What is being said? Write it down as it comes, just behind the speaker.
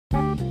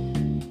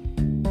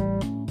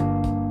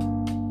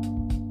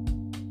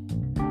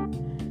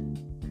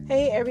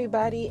Hey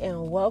everybody,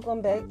 and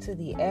welcome back to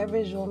the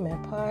Average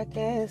Woman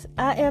Podcast.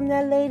 I am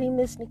that lady,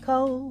 Miss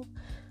Nicole,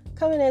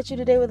 coming at you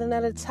today with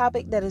another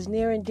topic that is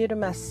near and dear to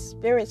my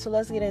spirit. So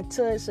let's get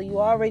into it. So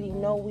you already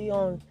know we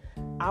on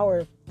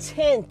our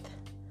 10th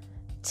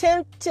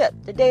tip.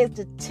 Today is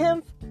the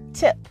 10th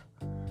tip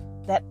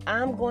that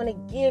I'm going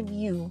to give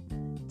you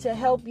to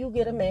help you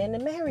get a man to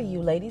marry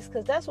you, ladies,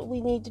 because that's what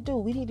we need to do.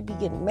 We need to be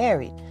getting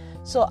married.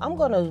 So I'm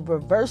going to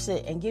reverse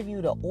it and give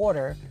you the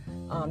order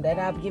that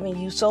I've given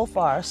you so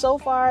far. So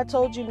far, I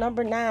told you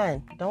number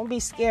 9, don't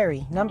be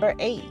scary. Number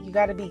 8, you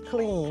got to be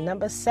clean.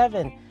 Number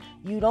 7,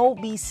 you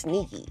don't be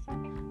sneaky.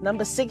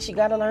 Number 6, you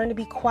got to learn to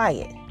be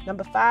quiet.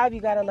 Number 5,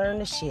 you got to learn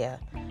to share.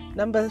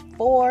 Number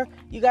 4,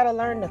 you got to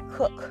learn to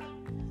cook.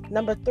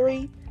 Number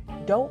 3,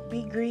 don't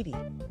be greedy.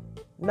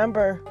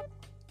 Number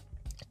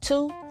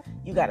 2,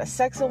 you got to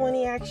sex him when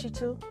he asks you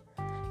to.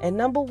 And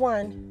number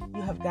 1,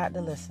 you have got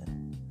to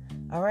listen.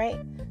 All right?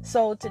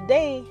 So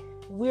today,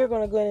 we're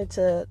going to go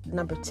into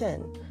number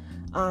 10.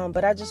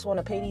 But I just want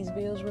to pay these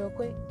bills real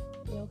quick,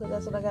 because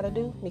that's what I got to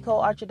do.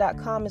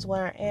 NicoleArcher.com is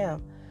where I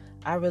am.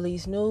 I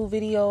release new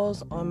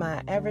videos on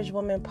my Average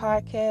Woman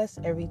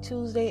Podcast every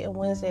Tuesday and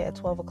Wednesday at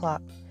 12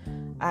 o'clock.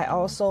 I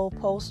also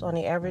post on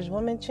the Average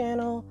Woman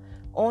channel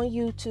on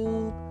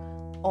YouTube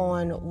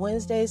on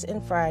Wednesdays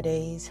and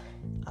Fridays,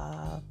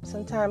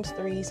 sometimes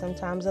 3,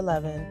 sometimes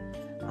 11,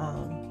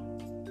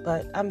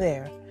 but I'm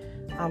there.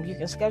 You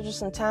can schedule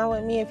some time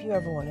with me if you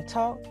ever want to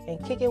talk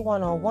and kick it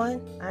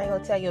one-on-one. I ain't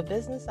going to tell your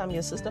business. I'm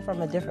your sister from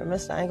a different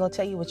mister. I ain't going to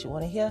tell you what you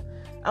want to hear.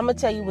 I'm going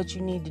to tell you what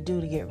you need to do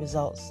to get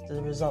results,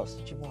 the results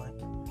that you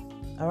want.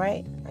 All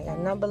right? I got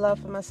number love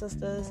for my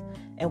sisters,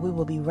 and we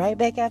will be right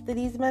back after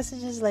these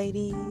messages,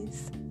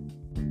 ladies.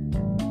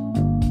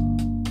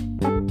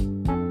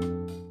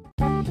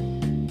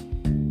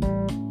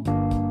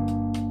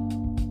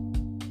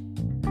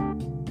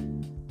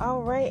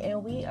 All right,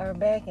 and we are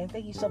back, and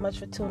thank you so much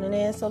for tuning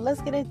in. So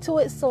let's get into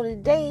it. So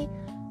today,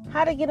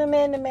 how to get a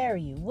man to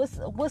marry you.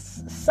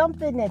 What's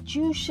something that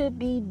you should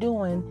be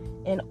doing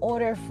in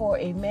order for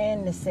a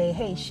man to say,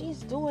 hey,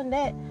 she's doing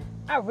that,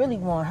 I really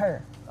want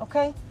her.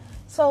 Okay?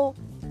 So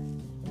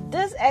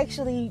this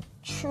actually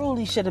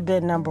truly should have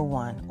been number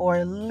 1, or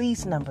at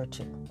least number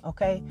 2.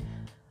 Okay?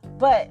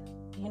 But,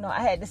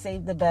 I had to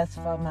save the best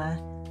for my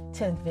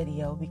 10th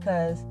video,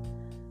 because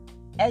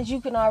as you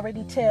can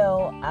already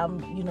tell,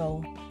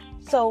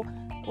 so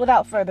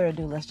without further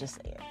ado, let's just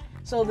say it.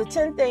 So the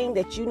 10th thing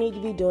that you need to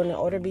be doing in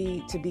order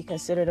to be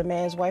considered a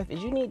man's wife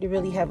is you need to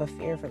really have a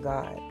fear for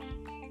God.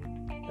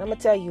 And I'm going to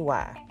tell you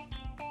why.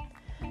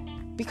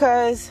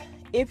 Because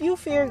if you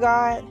fear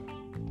God,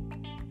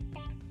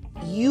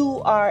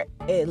 you are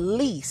at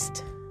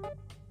least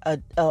a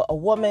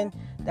woman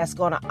that's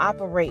going to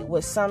operate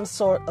with some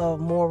sort of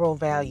moral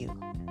value.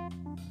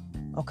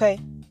 Okay?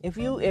 If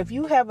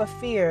you have a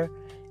fear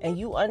and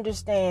you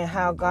understand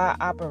how God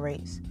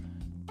operates,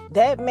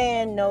 that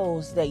man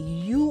knows that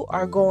you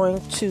are going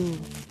to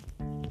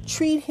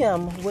treat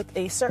him with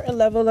a certain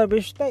level of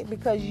respect,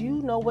 because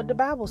you know what the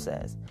Bible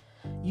says.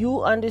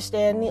 You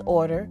understand the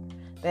order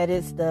that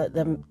it's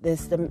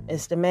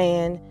the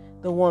man,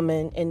 the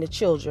woman, and the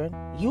children.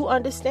 You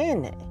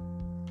understand that.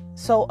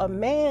 So a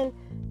man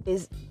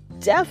is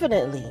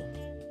definitely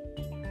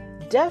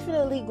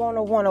going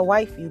to want to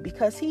wife you,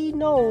 because he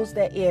knows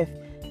that if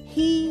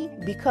he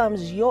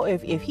becomes your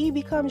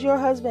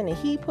husband and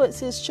he puts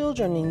his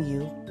children in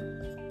you,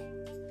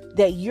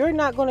 that you're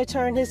not going to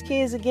turn his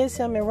kids against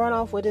him and run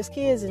off with his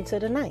kids into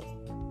the night.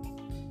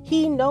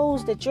 He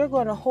knows that you're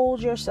going to hold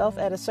yourself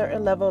at a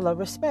certain level of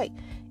respect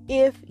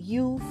if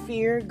you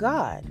fear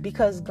God,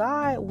 because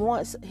God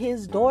wants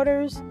his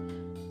daughters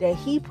that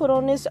he put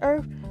on this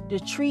earth to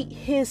treat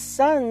his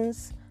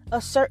sons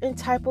a certain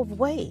type of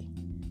way.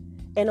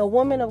 And a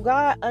woman of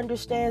God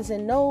understands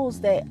and knows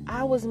that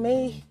I was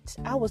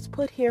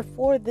put here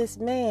for this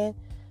man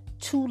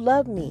to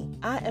love me.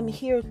 I am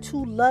here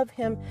to love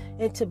him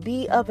and to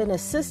be of an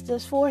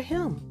assistance for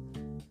him.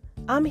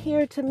 I'm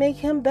here to make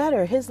him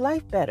better, his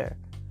life better,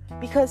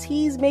 because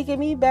he's making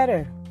me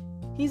better.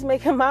 He's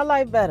making my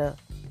life better.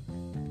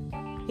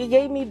 He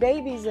gave me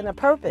babies and a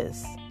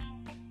purpose.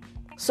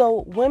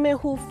 So women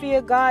who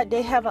fear God,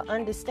 they have an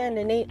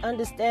understanding. They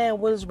understand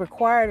what is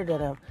required of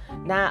them.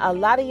 Now, a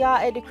lot of y'all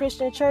at the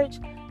Christian church,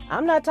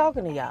 I'm not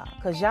talking to y'all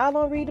because y'all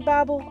don't read the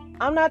Bible.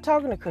 I'm not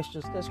talking to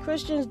Christians because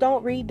Christians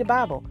don't read the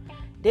Bible.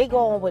 They go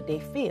on what they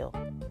feel.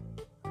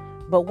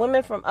 But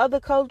women from other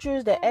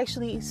cultures that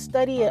actually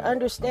study and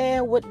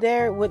understand what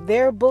their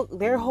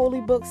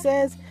holy book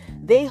says,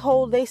 they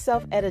hold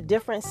themselves at a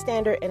different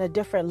standard and a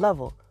different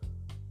level.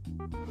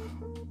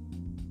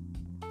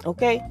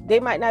 Okay? They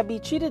might not be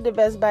treated the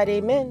best by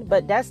their men,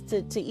 but that's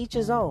to each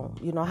his own.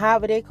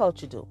 However their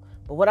culture do.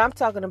 But what I'm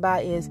talking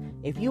about is,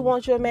 if you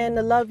want your man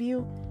to love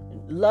you,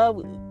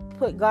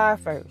 put God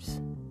first.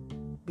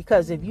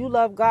 Because if you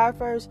love God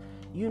first,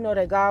 you know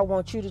that God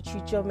wants you to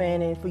treat your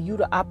man and for you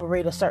to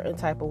operate a certain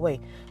type of way.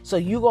 So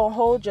you're going to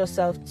hold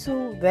yourself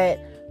to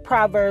that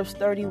Proverbs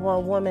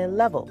 31 woman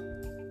level.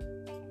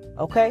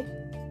 Okay?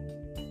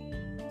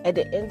 At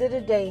the end of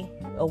the day,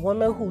 A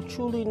woman who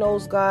truly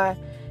knows God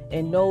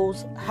and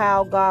knows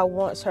how God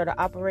wants her to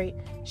operate,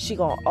 she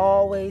gonna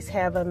always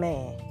have a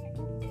man.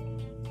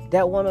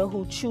 That woman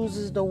who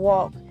chooses to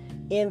walk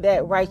in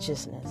that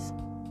righteousness.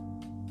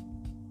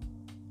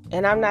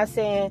 And I'm not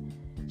saying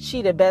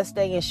she the best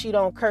thing and she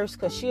don't curse,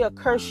 because she'll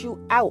curse you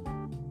out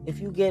if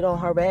you get on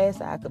her bad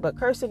side. But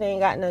cursing ain't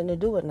got nothing to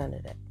do with none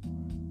of that.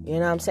 You know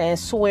what I'm saying?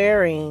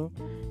 Swearing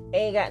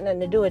ain't got nothing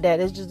to do with that.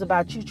 It's just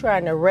about you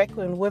trying to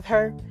reckon with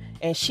her,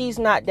 and she's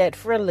not that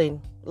friendly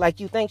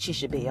like you think she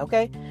should be,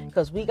 okay?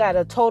 Because we got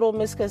a total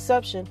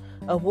misconception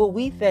of what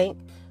we think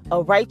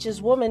a righteous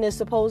woman is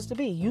supposed to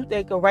be. You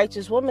think a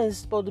righteous woman is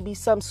supposed to be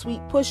some sweet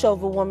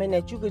pushover woman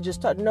that you could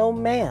just talk. No,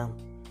 ma'am.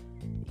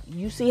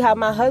 You see how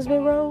my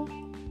husband roll?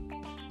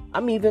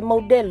 I'm even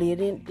more deadly.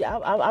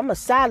 I'm a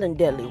silent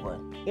deadly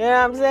one. You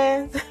know what I'm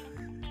saying?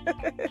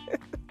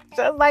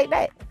 Just like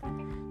that.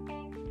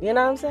 You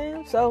know what I'm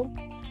saying? So,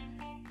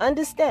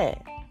 understand.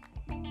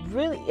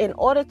 Really, in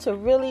order to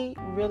really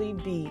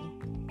be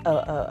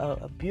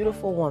a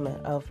beautiful woman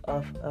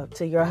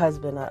to your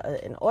husband,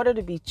 in order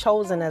to be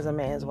chosen as a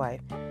man's wife,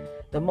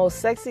 the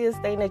most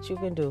sexiest thing that you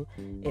can do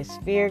is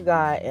fear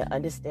God and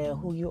understand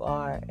who you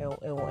are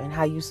and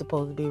how you're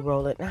supposed to be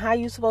rolling and how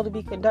you're supposed to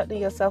be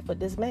conducting yourself with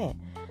this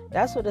man.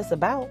 That's what it's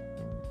about.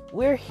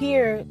 We're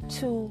here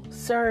to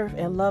serve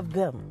and love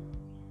them.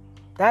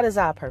 That is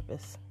our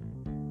purpose.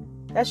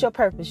 That's your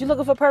purpose. You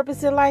looking for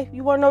purpose in life?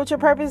 You want to know what your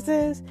purpose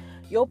is?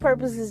 Your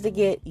purpose is to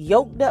get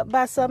yoked up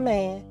by some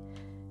man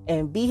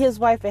and be his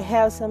wife and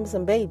have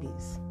some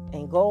babies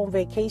and go on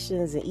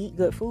vacations and eat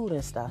good food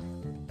and stuff.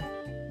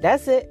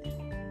 That's it.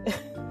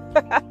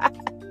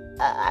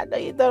 I know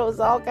you thought it was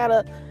all kind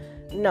of...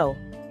 No.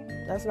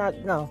 That's not...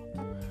 No.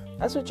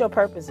 That's what your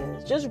purpose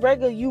is. Just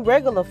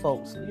regular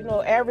folks. You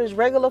know, average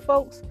regular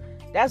folks.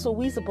 That's what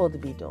we supposed to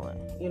be doing.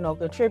 You know,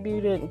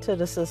 contributing to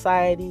the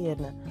society and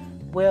the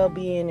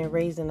well-being and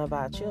raising of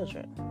our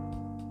children.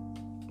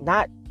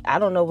 Not... I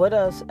don't know what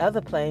else,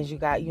 other plans you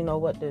got. You know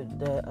what,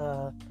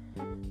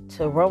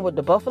 to run with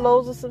the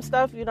buffaloes or some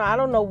stuff. You know, I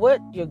don't know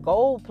what your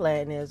goal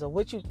plan is or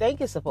what you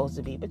think it's supposed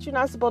to be. But you're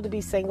not supposed to be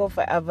single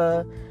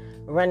forever,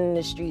 running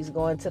the streets,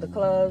 going to the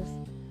clubs.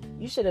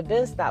 You should have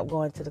been stopped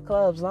going to the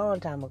clubs a long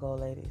time ago,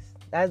 ladies.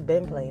 That's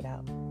been played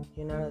out.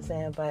 You know what I'm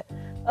saying? But,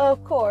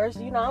 of course,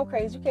 you know, I'm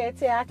crazy.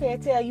 I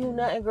can't tell you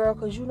nothing, girl,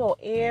 because you know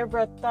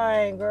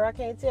everything, girl. I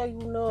can't tell you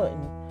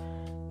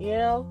nothing. You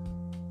know?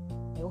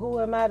 And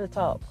who am I to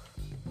talk?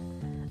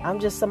 I'm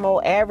just some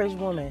old average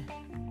woman.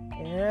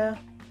 Yeah?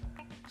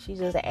 She's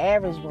just an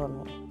average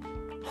woman.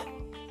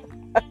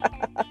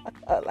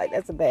 Like,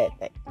 that's a bad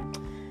thing.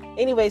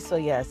 Anyway, so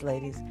yes,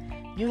 ladies.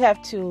 You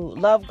have to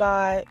love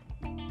God,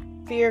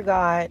 fear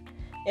God,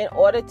 in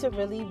order to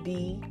really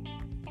be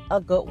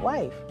a good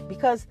wife.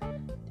 Because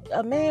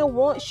a man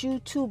wants you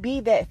to be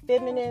that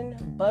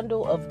feminine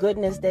bundle of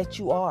goodness that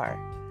you are.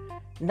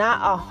 Not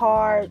a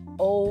hard,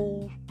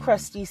 old,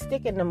 crusty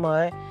stick in the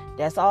mud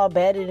that's all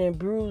battered and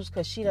bruised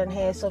because she done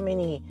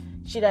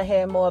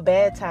had more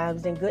bad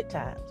times than good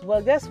times.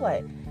 Well, guess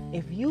what?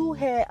 If you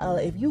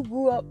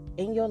grew up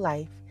in your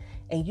life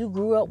and you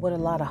grew up with a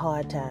lot of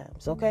hard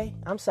times, okay?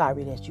 I'm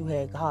sorry that you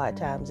had hard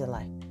times in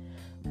life.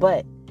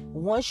 But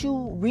once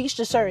you reached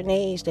a certain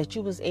age that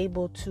you was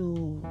able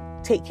to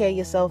take care of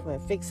yourself and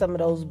fix some of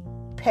those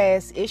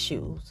past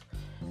issues,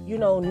 you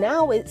know,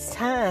 now it's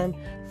time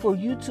for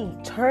you to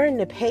turn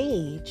the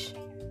page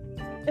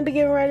and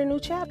begin to write a new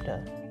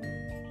chapter.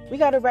 We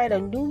got to write a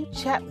new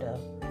chapter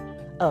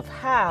of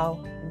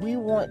how we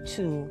want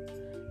to.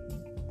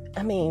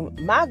 I mean,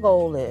 my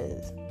goal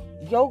is,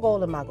 your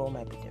goal and my goal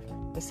might be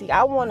different. But see,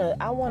 I want to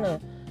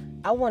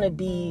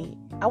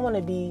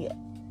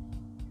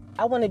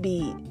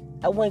be,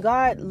 when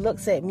God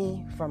looks at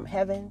me from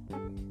heaven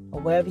or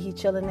wherever he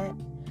chilling at,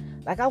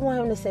 like, I want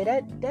him to say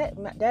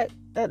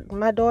that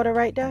my daughter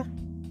right there,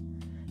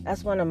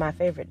 that's one of my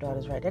favorite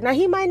daughters right there. Now,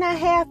 he might not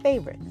have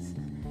favorites.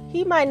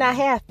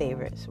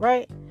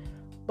 Right?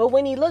 But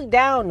when he looked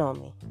down on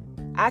me,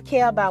 I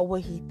care about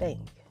what he think.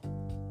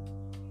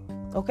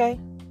 Okay?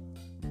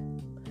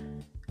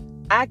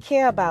 I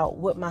care about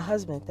what my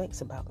husband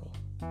thinks about me.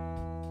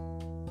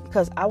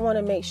 Because I want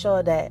to make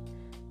sure that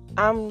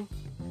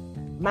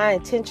my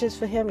intentions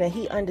for him, that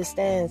he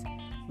understands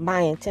my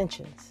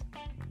intentions.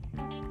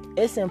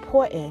 It's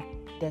important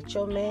that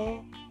your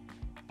man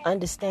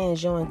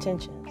understands your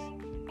intentions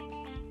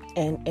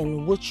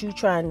and what you're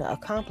trying to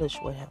accomplish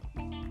with him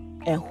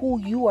and who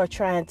you are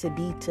trying to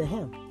be to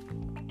him.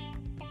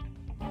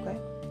 Okay?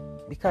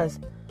 Because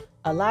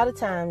a lot of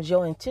times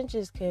your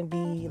intentions can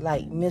be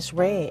like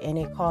misread and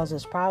it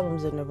causes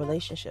problems in the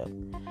relationship,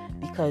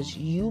 because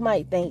you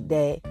might think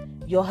that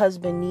your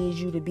husband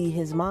needs you to be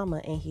his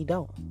mama and he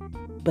don't.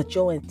 But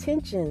your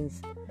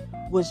intentions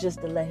was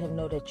just to let him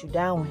know that you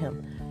down with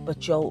him.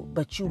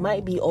 But you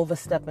might be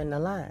overstepping the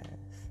lines,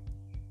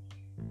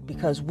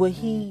 because what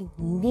he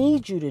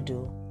needs you to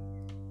do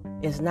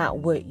is not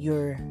what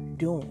you're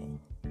doing.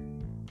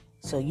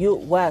 So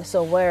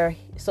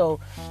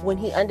when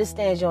he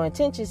understands your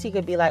intentions, he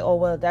could be like, oh,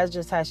 well, that's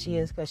just how she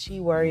is because she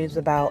worries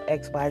about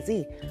X, Y,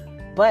 Z.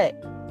 But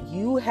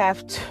you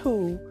have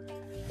to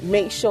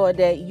make sure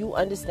that you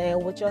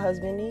understand what your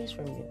husband needs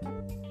from you.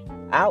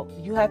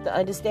 You have to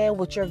understand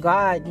what your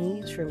God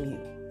needs from you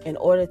in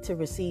order to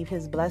receive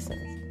his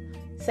blessings.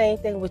 Same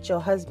thing with your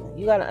husband.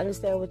 You got to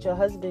understand what your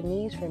husband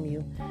needs from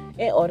you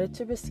in order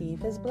to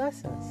receive his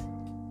blessings.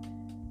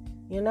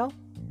 You know?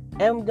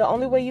 And the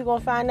only way you're going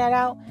to find that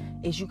out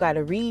is you got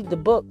to read the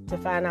book to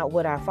find out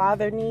what our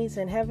Father needs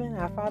in heaven.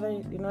 Our Father,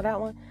 you know that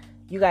one?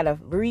 You got to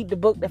read the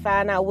book to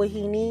find out what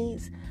he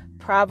needs.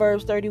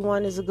 Proverbs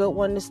 31 is a good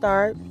one to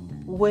start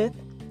with.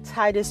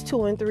 Titus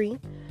 2 and 3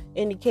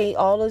 indicate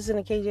all is in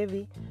the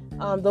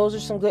KJV. Those are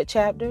some good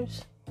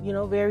chapters. You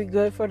know, very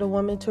good for the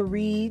woman to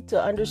read,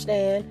 to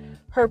understand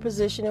her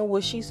position and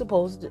what she's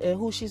supposed to, and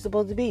who she's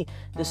supposed to be.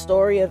 The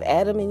story of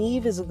Adam and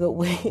Eve is a good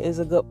way, is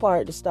a good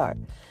part to start.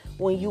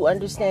 When you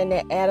understand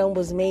that Adam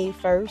was made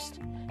first,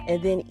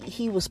 and then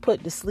he was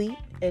put to sleep,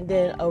 and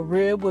then a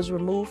rib was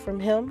removed from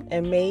him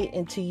and made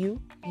into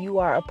you. You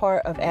are a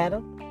part of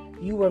Adam.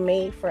 You were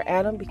made for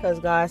Adam because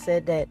God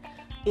said that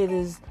it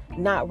is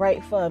not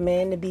right for a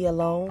man to be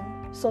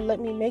alone. So let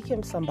me make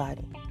him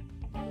somebody.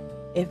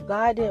 If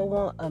God didn't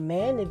want a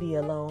man to be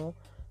alone,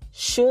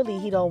 surely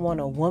he don't want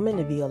a woman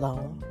to be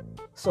alone.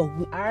 So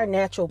our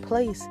natural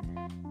place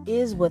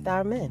is with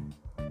our men.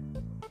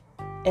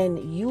 And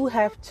you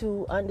have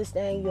to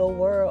understand your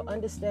world,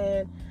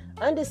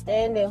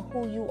 understanding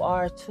who you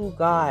are to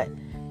God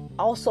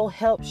also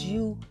helps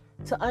you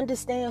to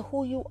understand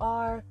who you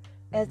are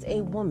as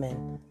a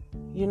woman.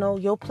 You know,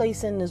 your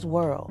place in this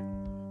world,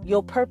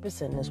 your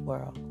purpose in this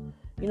world.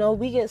 You know,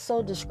 we get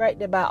so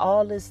distracted by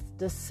all this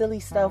silly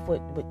stuff with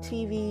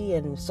TV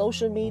and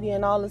social media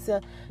and all this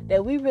stuff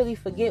that we really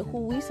forget who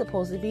we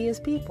supposed to be as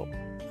people.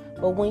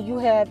 But when you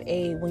have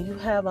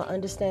an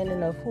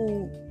understanding of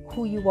who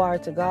you are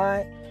to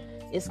God,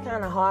 it's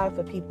kind of hard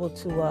for people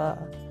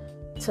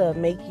to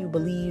make you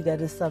believe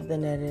that it's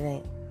something that it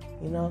ain't.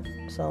 You know,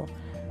 so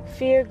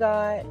fear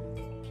God,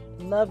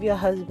 love your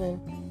husband,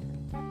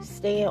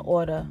 stay in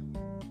order,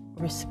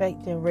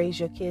 respect and raise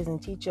your kids,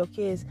 and teach your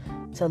kids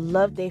to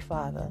love their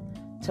father,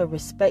 to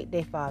respect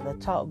their father,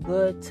 talk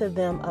good to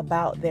them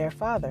about their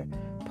father,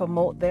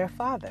 promote their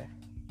father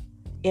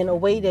in a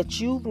way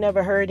that you've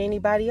never heard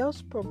anybody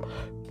else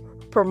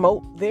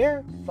promote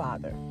their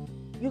father.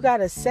 You got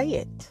to say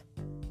it.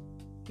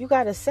 You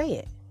got to say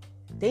it.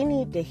 They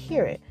need to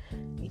hear it.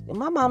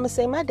 My mama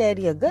say my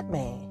daddy a good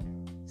man.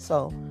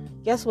 So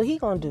guess what he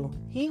gonna do?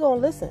 He gonna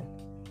listen.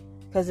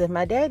 Because if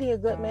my daddy a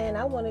good man,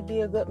 I want to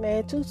be a good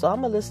man too. So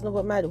I'm gonna listen to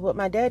what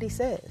my daddy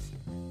says.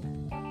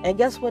 And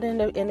guess what? In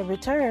the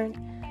return,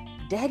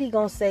 daddy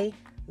gonna say,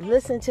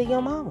 listen to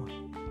your mama.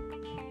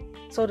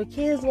 So the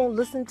kids gonna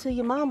listen to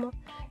your mama,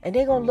 and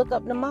they gonna look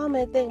up to mama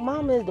and think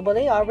mama is. Well,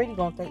 they already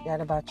gonna think that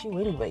about you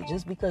anyway,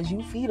 just because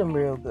you feed them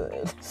real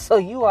good. So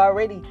you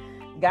already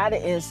got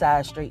it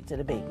inside straight to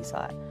the baby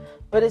side.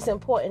 But it's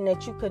important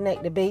that you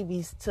connect the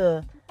babies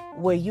to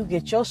where you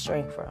get your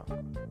strength from,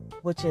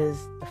 which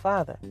is the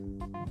father,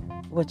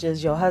 which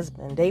is your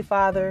husband. They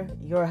father,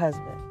 your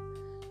husband.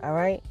 All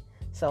right?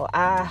 So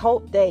I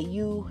hope that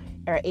you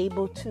are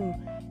able to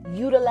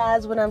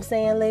utilize what I'm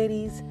saying,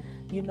 ladies.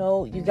 You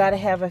know, you got to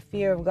have a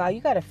fear of God.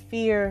 You got to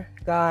fear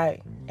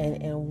God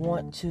and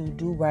want to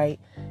do right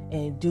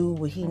and do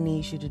what he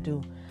needs you to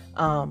do.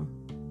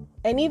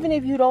 And even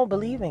if you don't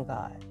believe in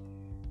God,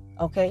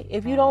 okay?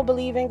 If you don't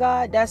believe in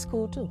God, that's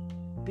cool too.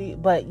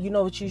 But you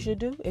know what you should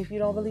do if you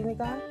don't believe in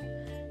God?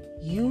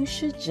 You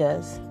should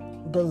just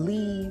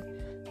believe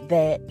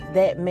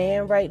that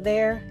man right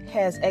there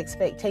has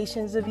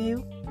expectations of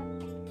you,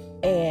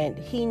 and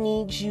he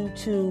needs you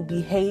to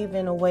behave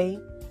in a way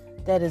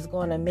that is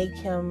going to make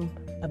him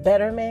a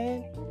better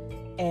man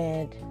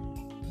and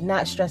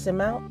not stress him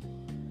out.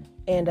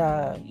 And,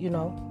 you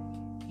know,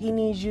 he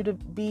needs you to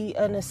be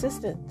an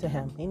assistant to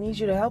him. He needs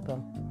you to help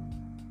him.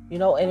 You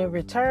know, and in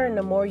return,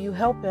 the more you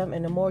help him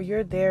and the more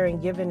you're there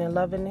and giving and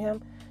loving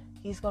him,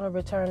 he's going to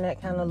return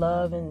that kind of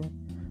love and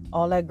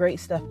all that great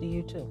stuff to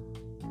you too.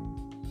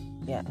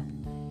 Yeah.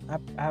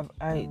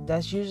 I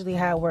that's usually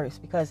how it works,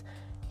 because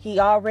he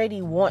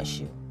already wants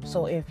you.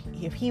 So if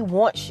he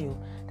wants you,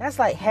 that's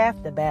like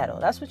half the battle.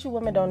 That's what you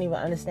women don't even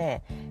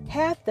understand.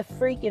 Half the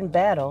freaking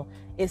battle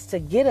is to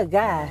get a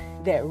guy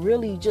that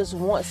really just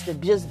wants to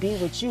just be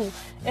with you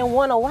and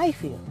want to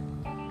wife you.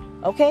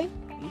 Okay?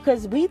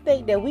 Because we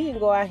think that we can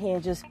go out here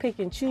and just pick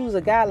and choose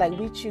a guy like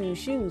we choose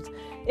shoes.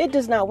 It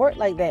does not work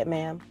like that,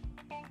 ma'am.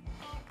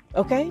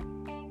 Okay?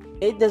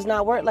 It does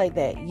not work like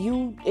that.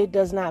 It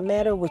does not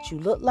matter what you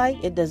look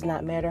like. It does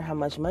not matter how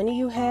much money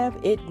you have.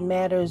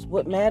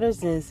 What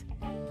matters is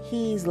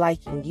he's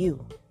liking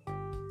you.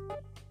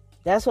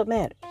 That's what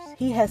matters.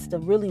 He has to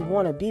really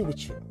want to be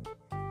with you.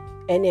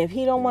 And if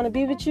he don't want to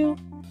be with you,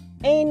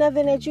 ain't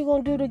nothing that you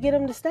gonna do to get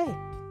him to stay.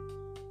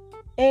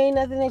 Ain't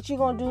nothing that you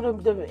gonna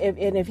do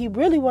if he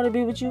really want to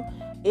be with you,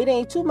 it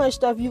ain't too much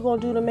stuff you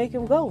gonna do to make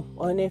him go.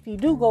 And if you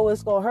do go,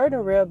 it's gonna hurt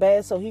him real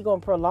bad, so he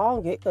gonna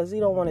prolong it because he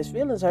don't want his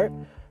feelings hurt.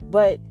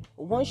 But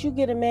once you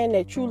get a man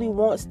that truly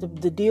wants to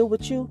deal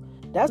with you,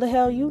 that's the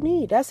hell you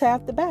need. That's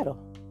half the battle.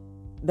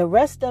 The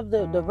rest of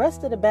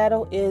the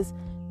battle is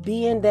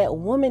being that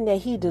woman that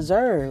he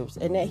deserves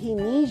and that he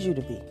needs you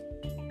to be.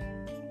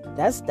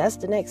 That's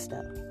the next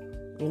step,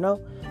 you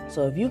know.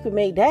 So if you can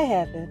make that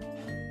happen,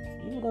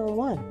 you done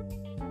won.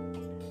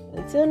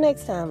 Until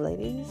next time,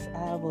 ladies,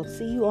 I will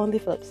see you on the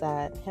flip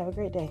side. Have a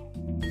great day.